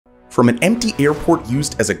From an empty airport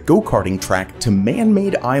used as a go-karting track to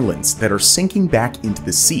man-made islands that are sinking back into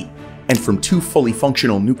the sea, and from 2 fully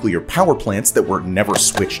functional nuclear power plants that were never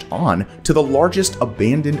switched on to the largest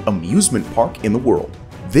abandoned amusement park in the world.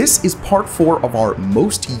 This is part 4 of our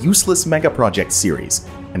Most Useless Megaprojects series,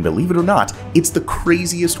 and believe it or not, it's the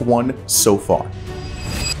craziest one so far.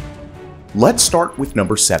 Let's start with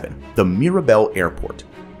number 7, the Mirabel Airport.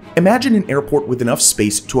 Imagine an airport with enough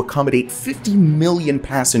space to accommodate 50 million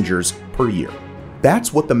passengers per year.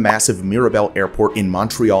 That's what the massive Mirabel Airport in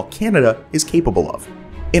Montreal, Canada is capable of.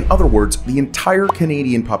 In other words, the entire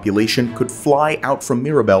Canadian population could fly out from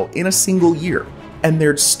Mirabel in a single year, and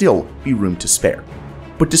there'd still be room to spare.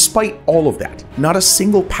 But despite all of that, not a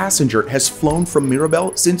single passenger has flown from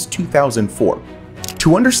Mirabel since 2004.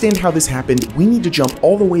 To understand how this happened, we need to jump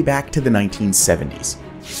all the way back to the 1970s.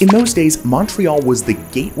 In those days, Montreal was the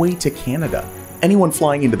gateway to Canada. Anyone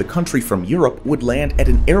flying into the country from Europe would land at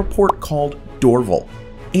an airport called Dorval.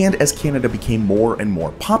 And as Canada became more and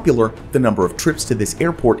more popular, the number of trips to this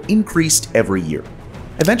airport increased every year.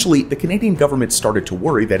 Eventually, the Canadian government started to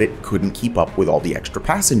worry that it couldn't keep up with all the extra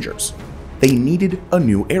passengers. They needed a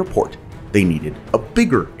new airport. They needed a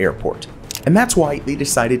bigger airport. And that's why they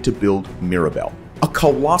decided to build Mirabel, a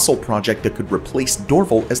colossal project that could replace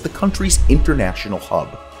Dorval as the country's international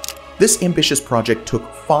hub. This ambitious project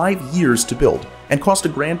took 5 years to build and cost a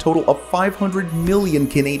grand total of 500 million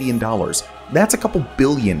Canadian dollars. That's a couple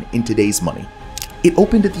billion in today's money. It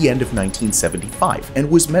opened at the end of 1975 and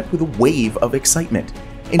was met with a wave of excitement.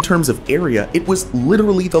 In terms of area, it was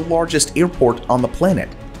literally the largest airport on the planet.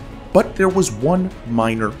 But there was one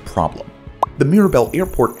minor problem. The Mirabel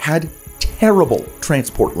Airport had terrible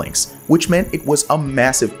transport links, which meant it was a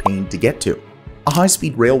massive pain to get to. A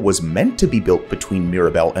high-speed rail was meant to be built between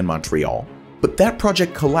Mirabel and Montreal, but that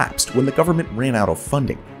project collapsed when the government ran out of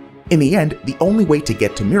funding. In the end, the only way to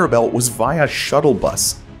get to Mirabel was via shuttle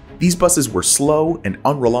bus. These buses were slow and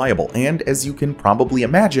unreliable, and as you can probably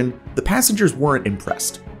imagine, the passengers weren't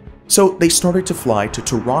impressed. So they started to fly to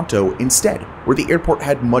Toronto instead, where the airport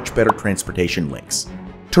had much better transportation links.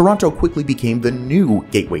 Toronto quickly became the new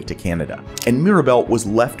gateway to Canada, and Mirabel was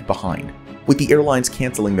left behind, with the airlines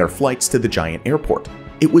canceling their flights to the giant airport.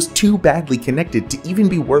 It was too badly connected to even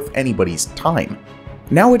be worth anybody's time.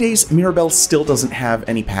 Nowadays, Mirabel still doesn't have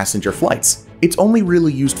any passenger flights. It's only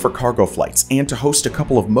really used for cargo flights and to host a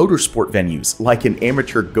couple of motorsport venues, like an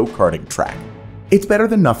amateur go-karting track. It's better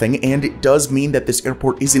than nothing, and it does mean that this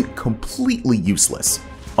airport isn't completely useless,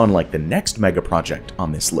 unlike the next mega project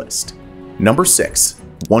on this list. Number 6.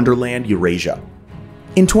 Wonderland, Eurasia.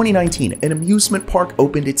 In 2019, an amusement park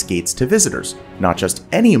opened its gates to visitors, not just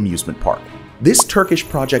any amusement park. This Turkish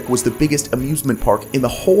project was the biggest amusement park in the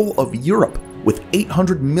whole of Europe, with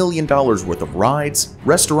 $800 million worth of rides,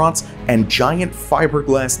 restaurants, and giant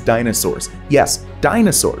fiberglass dinosaurs. Yes,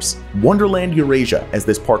 dinosaurs. Wonderland Eurasia, as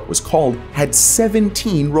this park was called, had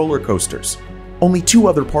 17 roller coasters. Only 2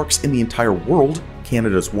 other parks in the entire world,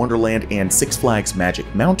 Canada's Wonderland and Six Flags Magic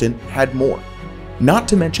Mountain, had more. Not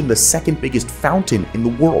to mention the second biggest fountain in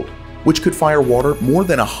the world, which could fire water more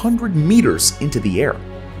than 100 meters into the air.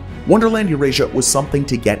 Wonderland Eurasia was something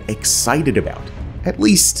to get excited about. At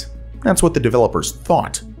least, that's what the developers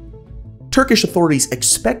thought. Turkish authorities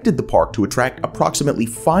expected the park to attract approximately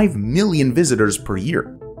 5 million visitors per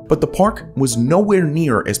year, but the park was nowhere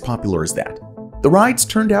near as popular as that. The rides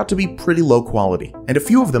turned out to be pretty low quality, and a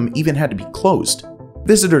few of them even had to be closed.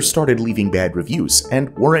 Visitors started leaving bad reviews and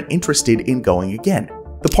weren't interested in going again.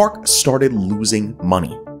 The park started losing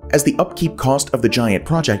money, as the upkeep cost of the giant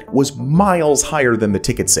project was miles higher than the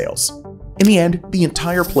ticket sales. In the end, the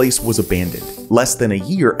entire place was abandoned, less than a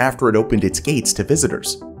year after it opened its gates to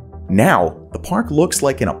visitors. Now, the park looks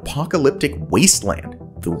like an apocalyptic wasteland,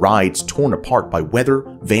 the rides torn apart by weather,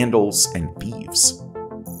 vandals, and thieves.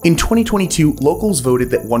 In 2022, locals voted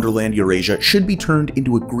that Wonderland Eurasia should be turned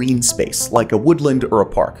into a green space, like a woodland or a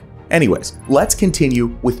park. Anyways, let's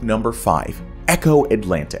continue with number 5, Echo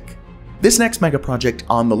Atlantic. This next mega project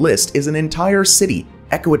on the list is an entire city,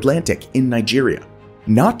 Echo Atlantic, in Nigeria.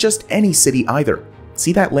 Not just any city either.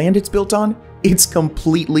 See that land it's built on? It's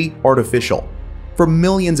completely artificial. For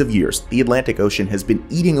millions of years, the Atlantic Ocean has been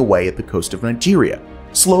eating away at the coast of Nigeria,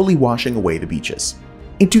 slowly washing away the beaches.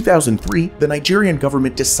 In 2003, the Nigerian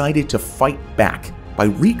government decided to fight back by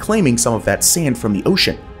reclaiming some of that sand from the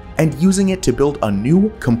ocean and using it to build a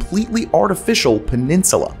new, completely artificial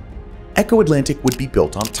peninsula. Echo Atlantic would be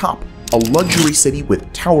built on top, a luxury city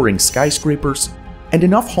with towering skyscrapers and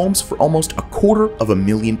enough homes for almost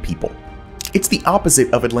 250,000 people. It's the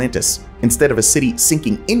opposite of Atlantis. Instead of a city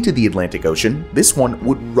sinking into the Atlantic Ocean, this one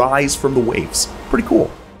would rise from the waves. Pretty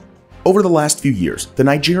cool. Over the last few years, the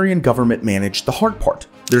Nigerian government managed the hard part.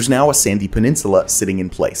 There's now a sandy peninsula sitting in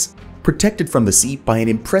place, protected from the sea by an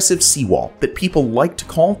impressive seawall that people like to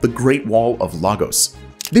call the Great Wall of Lagos.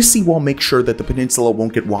 This seawall makes sure that the peninsula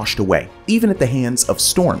won't get washed away, even at the hands of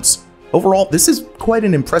storms. Overall, this is quite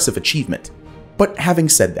an impressive achievement. But having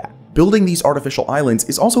said that, building these artificial islands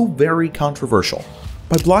is also very controversial.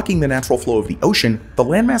 By blocking the natural flow of the ocean, the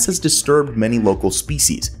landmass has disturbed many local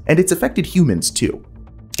species, and it's affected humans too.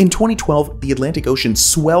 In 2012, the Atlantic Ocean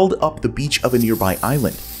swelled up the beach of a nearby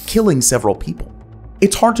island, killing several people.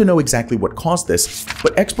 It's hard to know exactly what caused this,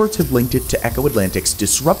 but experts have linked it to Echo Atlantic's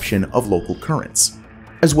disruption of local currents.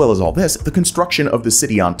 As well as all this, the construction of the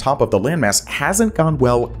city on top of the landmass hasn't gone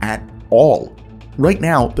well at all. Right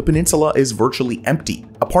now, the peninsula is virtually empty,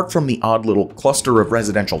 apart from the odd little cluster of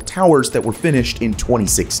residential towers that were finished in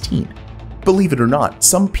 2016. Believe it or not,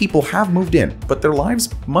 some people have moved in, but their lives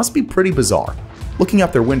must be pretty bizarre. Looking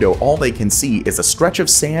out their window, all they can see is a stretch of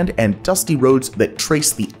sand and dusty roads that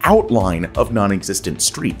trace the outline of non-existent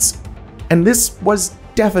streets. And this was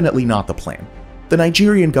definitely not the plan. The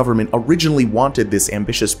Nigerian government originally wanted this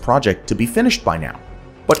ambitious project to be finished by now.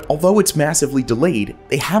 But although it's massively delayed,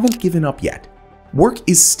 they haven't given up yet. Work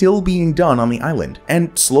is still being done on the island,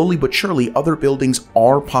 and slowly but surely other buildings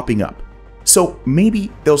are popping up. So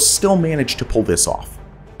maybe they'll still manage to pull this off.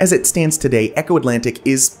 As it stands today, Echo Atlantic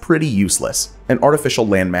is pretty useless, an artificial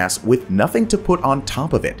landmass with nothing to put on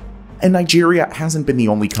top of it. And Nigeria hasn't been the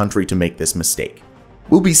only country to make this mistake.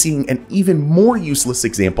 We'll be seeing an even more useless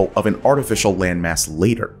example of an artificial landmass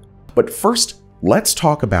later. But first, let's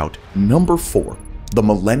talk about number 4, the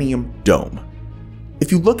Millennium Dome.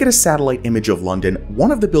 If you look at a satellite image of London, one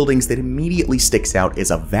of the buildings that immediately sticks out is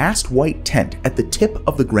a vast white tent at the tip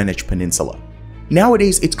of the Greenwich Peninsula.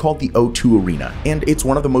 Nowadays, it's called the O2 Arena, and it's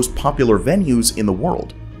one of the most popular venues in the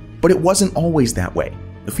world. But it wasn't always that way.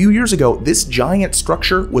 A few years ago, this giant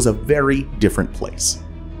structure was a very different place.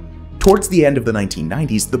 Towards the end of the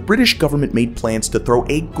 1990s, the British government made plans to throw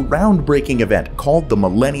a groundbreaking event called the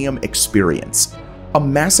Millennium Experience, a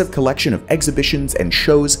massive collection of exhibitions and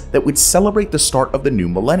shows that would celebrate the start of the new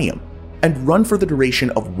millennium and run for the duration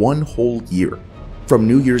of one whole year, from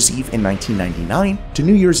New Year's Eve in 1999 to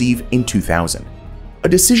New Year's Eve in 2000. A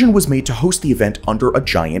decision was made to host the event under a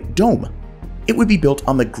giant dome. It would be built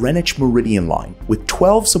on the Greenwich Meridian line, with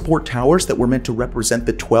 12 support towers that were meant to represent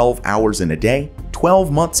the 12 hours in a day,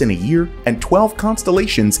 12 months in a year, and 12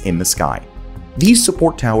 constellations in the sky. These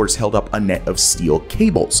support towers held up a net of steel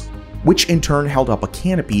cables, which in turn held up a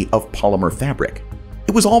canopy of polymer fabric.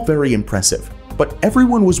 It was all very impressive, but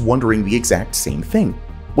everyone was wondering the exact same thing.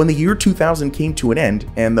 When the year 2000 came to an end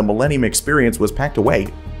and the Millennium Experience was packed away,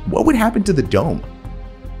 what would happen to the dome?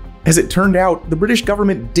 As it turned out, the British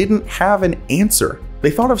government didn't have an answer.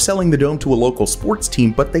 They thought of selling the dome to a local sports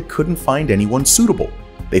team, but they couldn't find anyone suitable.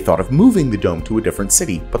 They thought of moving the dome to a different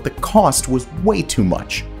city, but the cost was way too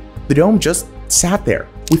much. The dome just sat there,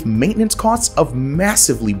 with maintenance costs of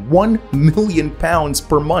massively £1 million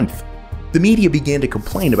per month. The media began to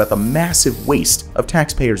complain about the massive waste of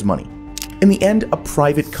taxpayers' money. In the end, a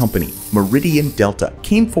private company, Meridian Delta,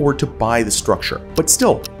 came forward to buy the structure, but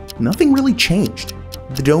still, nothing really changed.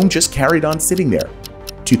 The dome just carried on sitting there.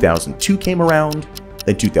 2002 came around,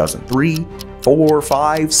 then 2003, 4,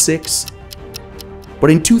 5, 6.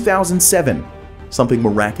 But in 2007, something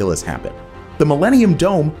miraculous happened. The Millennium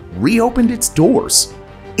Dome reopened its doors.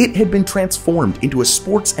 It had been transformed into a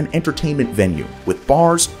sports and entertainment venue with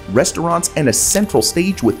bars, restaurants, and a central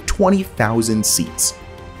stage with 20,000 seats.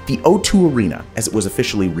 The O2 Arena, as it was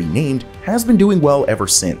officially renamed, has been doing well ever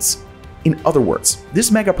since. In other words,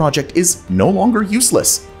 this mega project is no longer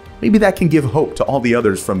useless. Maybe that can give hope to all the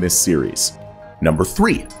others from this series. Number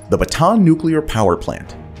 3, the Bataan Nuclear Power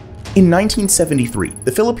Plant. In 1973,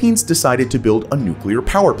 the Philippines decided to build a nuclear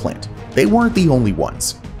power plant. They weren't the only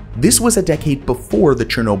ones. This was a decade before the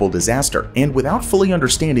Chernobyl disaster, and without fully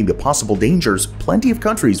understanding the possible dangers, plenty of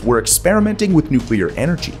countries were experimenting with nuclear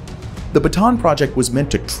energy. The Bataan project was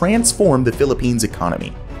meant to transform the Philippines'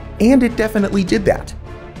 economy, and it definitely did that,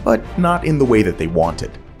 but not in the way that they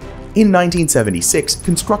wanted. In 1976,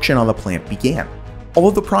 construction on the plant began.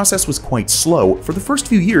 Although the process was quite slow, for the first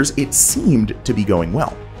few years it seemed to be going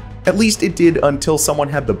well. At least it did until someone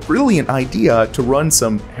had the brilliant idea to run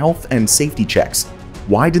some health and safety checks.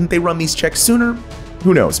 Why didn't they run these checks sooner?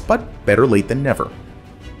 Who knows, but better late than never.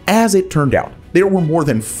 As it turned out, there were more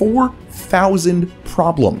than 4,000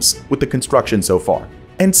 problems with the construction so far,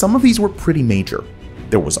 and some of these were pretty major.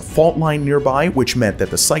 There was a fault line nearby, which meant that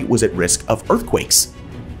the site was at risk of earthquakes.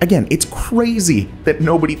 Again, it's crazy that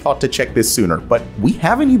nobody thought to check this sooner, but we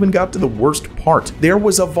haven't even got to the worst part. There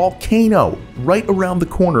was a volcano right around the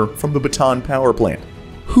corner from the Bataan power plant.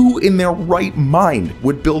 Who in their right mind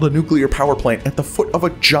would build a nuclear power plant at the foot of a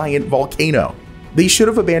giant volcano? They should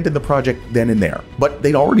have abandoned the project then and there, but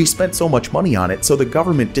they'd already spent so much money on it, so the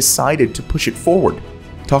government decided to push it forward.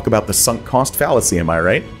 Talk about the sunk cost fallacy, am I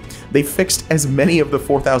right? They fixed as many of the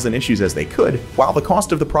 4,000 issues as they could, while the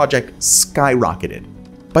cost of the project skyrocketed.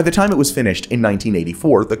 By the time it was finished in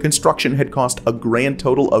 1984, the construction had cost a grand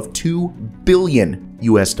total of $2 billion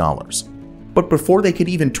US. But before they could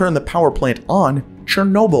even turn the power plant on,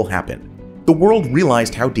 Chernobyl happened. The world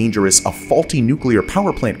realized how dangerous a faulty nuclear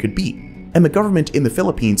power plant could be, and the government in the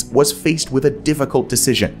Philippines was faced with a difficult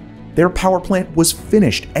decision. Their power plant was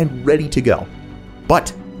finished and ready to go.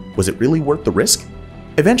 But was it really worth the risk?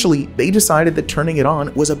 Eventually, they decided that turning it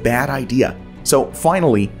on was a bad idea. So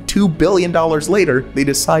finally, $2 billion later, they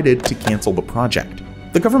decided to cancel the project.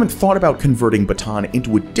 The government thought about converting Bataan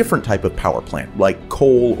into a different type of power plant, like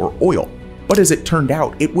coal or oil. But as it turned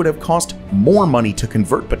out, it would have cost more money to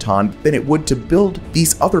convert Bataan than it would to build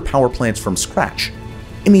these other power plants from scratch.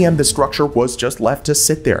 In the end, the structure was just left to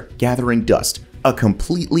sit there, gathering dust, a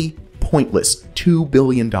completely pointless $2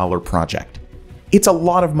 billion project. It's a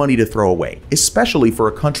lot of money to throw away, especially for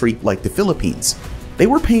a country like the Philippines. They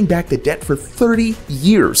were paying back the debt for 30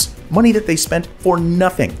 years, money that they spent for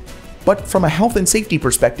nothing. But from a health and safety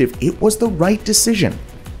perspective, it was the right decision.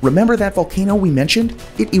 Remember that volcano we mentioned?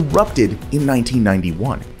 It erupted in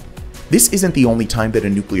 1991. This isn't the only time that a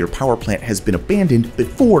nuclear power plant has been abandoned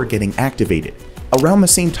before getting activated. Around the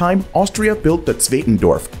same time, Austria built the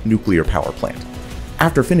Zwetendorf nuclear power plant.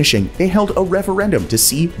 After finishing, they held a referendum to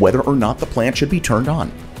see whether or not the plant should be turned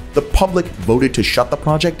on. The public voted to shut the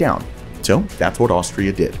project down. So that's what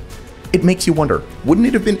Austria did. It makes you wonder, wouldn't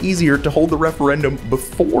it have been easier to hold the referendum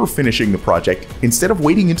before finishing the project instead of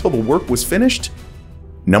waiting until the work was finished?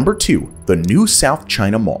 Number 2. The new South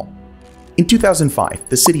China Mall. In 2005,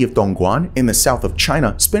 the city of Dongguan in the south of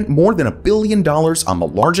China spent more than $1 billion on the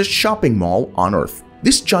largest shopping mall on Earth.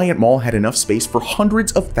 This giant mall had enough space for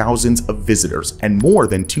hundreds of thousands of visitors and more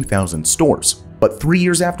than 2,000 stores. But 3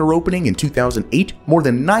 years after opening in 2008, more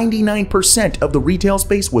than 99% of the retail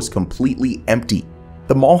space was completely empty.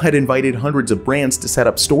 The mall had invited hundreds of brands to set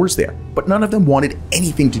up stores there, but none of them wanted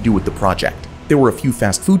anything to do with the project. There were a few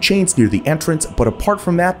fast food chains near the entrance, but apart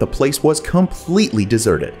from that, the place was completely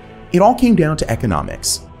deserted. It all came down to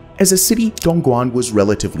economics. As a city, Dongguan was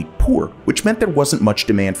relatively poor, which meant there wasn't much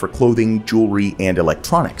demand for clothing, jewelry, and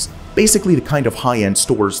electronics. Basically the kind of high-end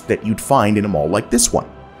stores that you'd find in a mall like this one.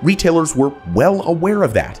 Retailers were well aware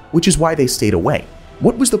of that, which is why they stayed away.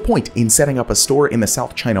 What was the point in setting up a store in the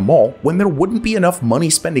South China Mall when there wouldn't be enough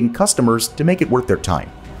money-spending customers to make it worth their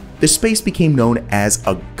time? The space became known as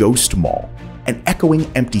a ghost mall, an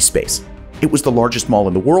echoing empty space. It was the largest mall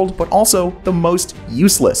in the world, but also the most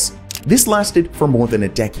useless. This lasted for more than a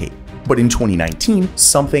decade, but in 2019,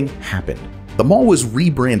 something happened. The mall was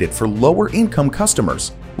rebranded for lower-income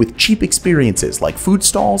customers, with cheap experiences like food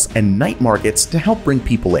stalls and night markets to help bring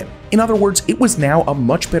people in. In other words, it was now a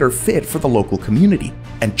much better fit for the local community.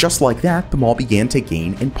 And just like that, the mall began to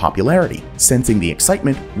gain in popularity. Sensing the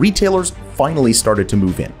excitement, retailers finally started to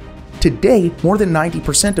move in. Today, more than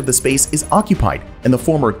 90% of the space is occupied, and the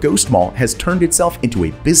former ghost mall has turned itself into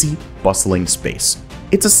a busy, bustling space.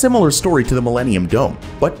 It's a similar story to the Millennium Dome,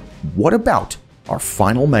 but what about our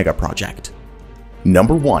final mega project?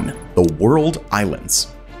 Number 1. The World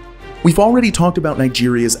Islands. We've already talked about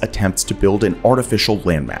Nigeria's attempts to build an artificial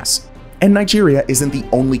landmass, and Nigeria isn't the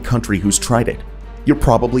only country who's tried it. You're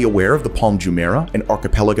probably aware of the Palm Jumeirah, an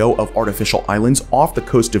archipelago of artificial islands off the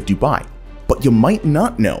coast of Dubai, but you might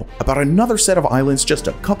not know about another set of islands just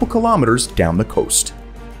a couple kilometers down the coast.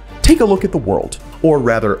 Take a look at the world, or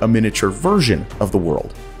rather a miniature version of the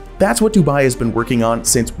world. That's what Dubai has been working on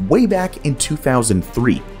since way back in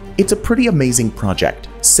 2003. It's a pretty amazing project.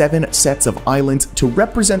 7 sets of islands to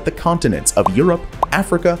represent the continents of Europe,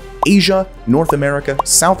 Africa, Asia, North America,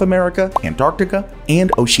 South America, Antarctica,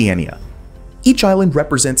 and Oceania. Each island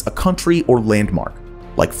represents a country or landmark,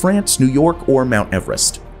 like France, New York, or Mount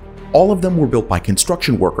Everest. All of them were built by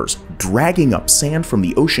construction workers, dragging up sand from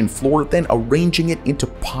the ocean floor, then arranging it into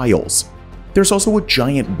piles. There's also a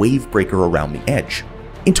giant wave breaker around the edge.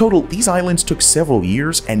 In total, these islands took several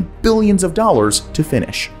years and billions of dollars to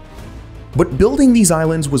finish. But building these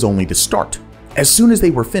islands was only the start. As soon as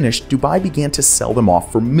they were finished, Dubai began to sell them off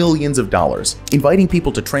for millions of dollars, inviting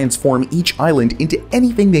people to transform each island into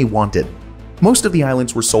anything they wanted. Most of the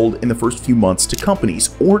islands were sold in the first few months to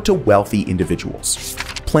companies or to wealthy individuals.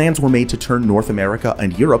 Plans were made to turn North America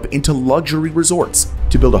and Europe into luxury resorts,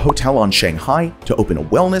 to build a hotel on Shanghai, to open a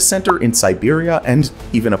wellness center in Siberia, and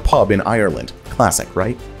even a pub in Ireland. Classic,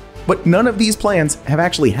 right? But none of these plans have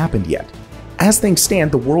actually happened yet. As things stand,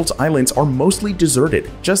 the world's islands are mostly deserted,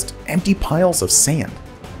 just empty piles of sand.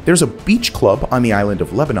 There's a beach club on the island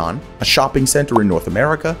of Lebanon, a shopping center in North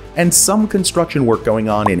America, and some construction work going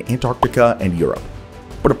on in Antarctica and Europe.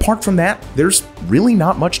 But apart from that, there's really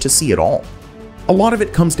not much to see at all. A lot of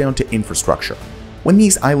it comes down to infrastructure. When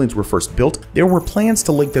these islands were first built, there were plans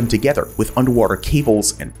to link them together with underwater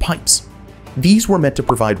cables and pipes. These were meant to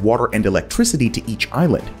provide water and electricity to each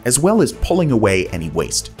island, as well as pulling away any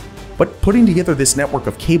waste. But putting together this network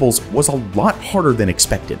of cables was a lot harder than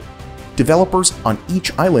expected. Developers on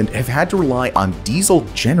each island have had to rely on diesel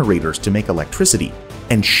generators to make electricity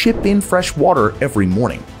and ship in fresh water every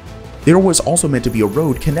morning. There was also meant to be a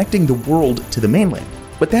road connecting the world to the mainland,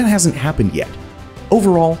 but that hasn't happened yet.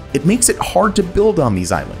 Overall, it makes it hard to build on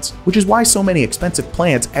these islands, which is why so many expensive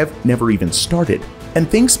plans have never even started, and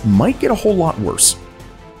things might get a whole lot worse.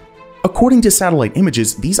 According to satellite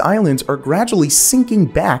images, these islands are gradually sinking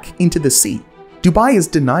back into the sea. Dubai has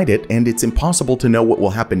denied it, and it's impossible to know what will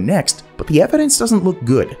happen next, but the evidence doesn't look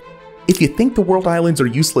good. If you think the world islands are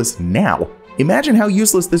useless now, imagine how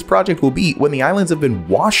useless this project will be when the islands have been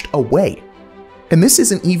washed away. And this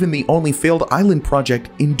isn't even the only failed island project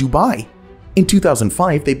in Dubai. In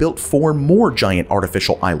 2005, they built 4 more giant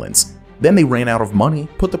artificial islands. Then they ran out of money,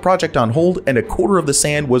 put the project on hold, and a quarter of the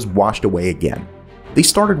sand was washed away again. They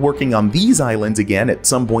started working on these islands again at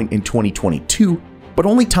some point in 2022, but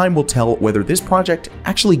only time will tell whether this project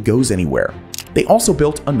actually goes anywhere. They also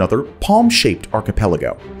built another palm-shaped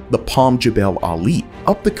archipelago, the Palm Jebel Ali,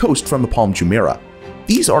 up the coast from the Palm Jumeirah.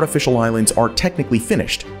 These artificial islands are technically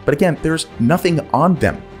finished, but again, there's nothing on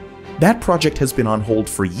them. That project has been on hold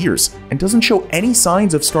for years and doesn't show any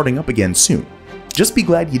signs of starting up again soon. Just be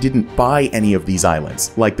glad you didn't buy any of these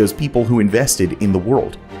islands, like those people who invested in the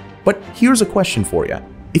world. But here's a question for you.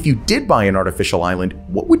 If you did buy an artificial island,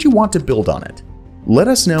 what would you want to build on it? Let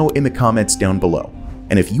us know in the comments down below.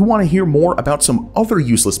 And if you want to hear more about some other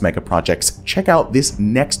useless mega projects, check out this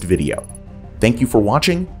next video. Thank you for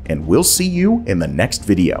watching, and we'll see you in the next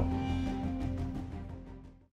video.